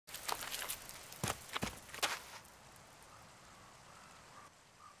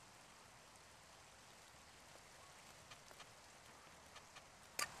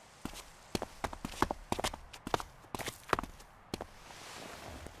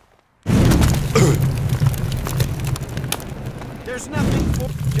There's nothing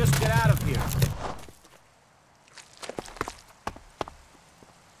for... Just get out of here.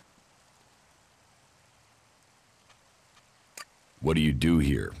 What do you do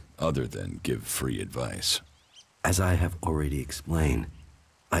here, other than give free advice? As I have already explained,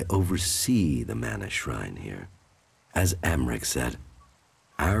 I oversee the Mana Shrine here. As Amric said,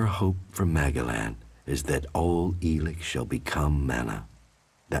 our hope for Magalan is that all Elex shall become Mana,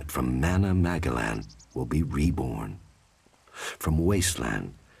 that from Mana Magalan will be reborn. From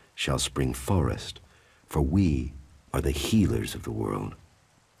Wasteland shall spring forest, for we are the healers of the world.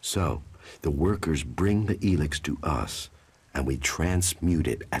 So, the workers bring the Elex to us, and we transmute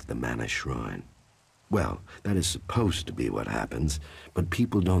it at the Mana Shrine. Well, that is supposed to be what happens, but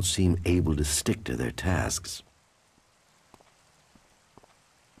people don't seem able to stick to their tasks.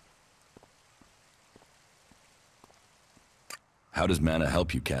 How does mana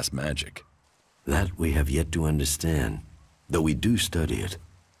help you cast magic? That we have yet to understand, though we do study it.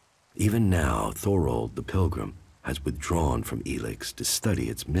 Even now, Thorold the Pilgrim has withdrawn from Elex to study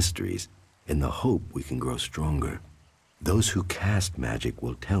its mysteries in the hope we can grow stronger. Those who cast magic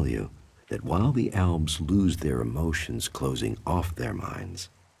will tell you that while the Albs lose their emotions closing off their minds,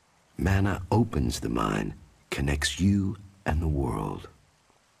 mana opens the mind, connects you and the world.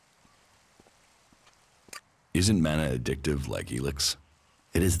 Isn't mana addictive like Elex?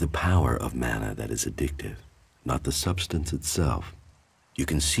 It is the power of mana that is addictive, not the substance itself. You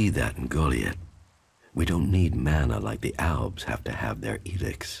can see that in Goliet. We don't need mana like the Albs have to have their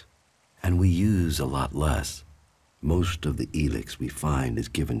Elex. And we use a lot less. Most of the Elex we find is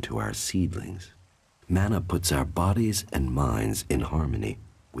given to our seedlings. Mana puts our bodies and minds in harmony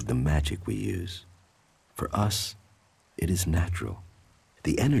with the magic we use. For us, it is natural.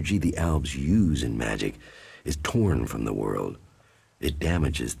 The energy the Albs use in magic is torn from the world. It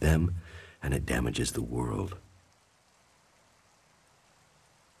damages them, and it damages the world.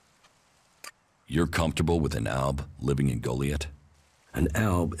 You're comfortable with an Alb living in Goliet? An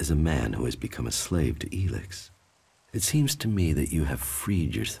Alb is a man who has become a slave to Elex. It seems to me that you have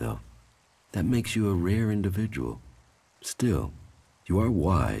freed yourself. That makes you a rare individual. Still, you are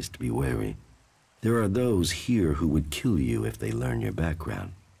wise to be wary. There are those here who would kill you if they learn your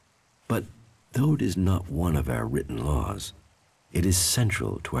background. But though it is not one of our written laws, it is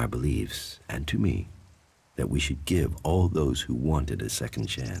central to our beliefs and to me that we should give all those who want it a second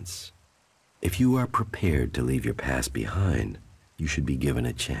chance. If you are prepared to leave your past behind, you should be given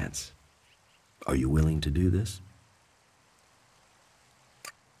a chance. Are you willing to do this?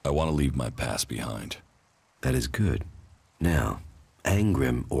 I want to leave my past behind. That is good. Now,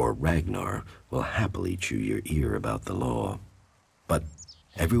 Angrim or Ragnar will happily chew your ear about the law. But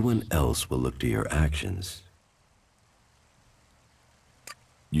everyone else will look to your actions.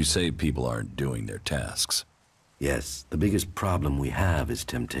 You say people aren't doing their tasks. Yes, the biggest problem we have is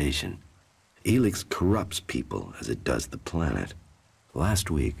temptation. Elex corrupts people as it does the planet. Last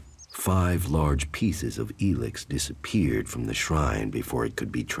week, 5 large pieces of Elex disappeared from the shrine before it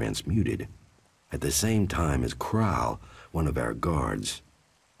could be transmuted, at the same time as Kral, one of our guards.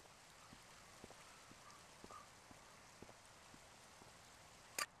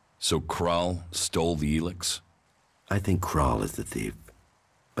 So Kral stole the Elex? I think Kral is the thief,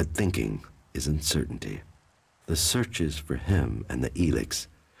 but thinking is uncertainty. The searches for him and the Elex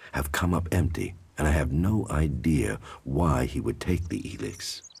have come up empty, and I have no idea why he would take the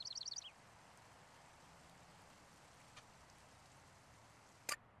Elex.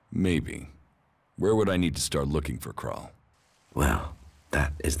 Maybe. Where would I need to start looking for Kral? Well,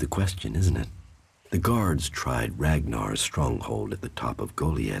 that is the question, isn't it? The guards tried Ragnar's stronghold at the top of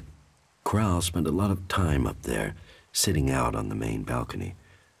Goliet. Kral spent a lot of time up there, sitting out on the main balcony.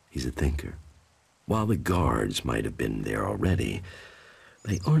 He's a thinker. While the guards might have been there already,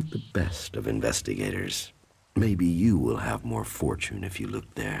 they aren't the best of investigators. Maybe you will have more fortune if you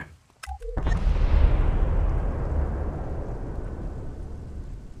look there.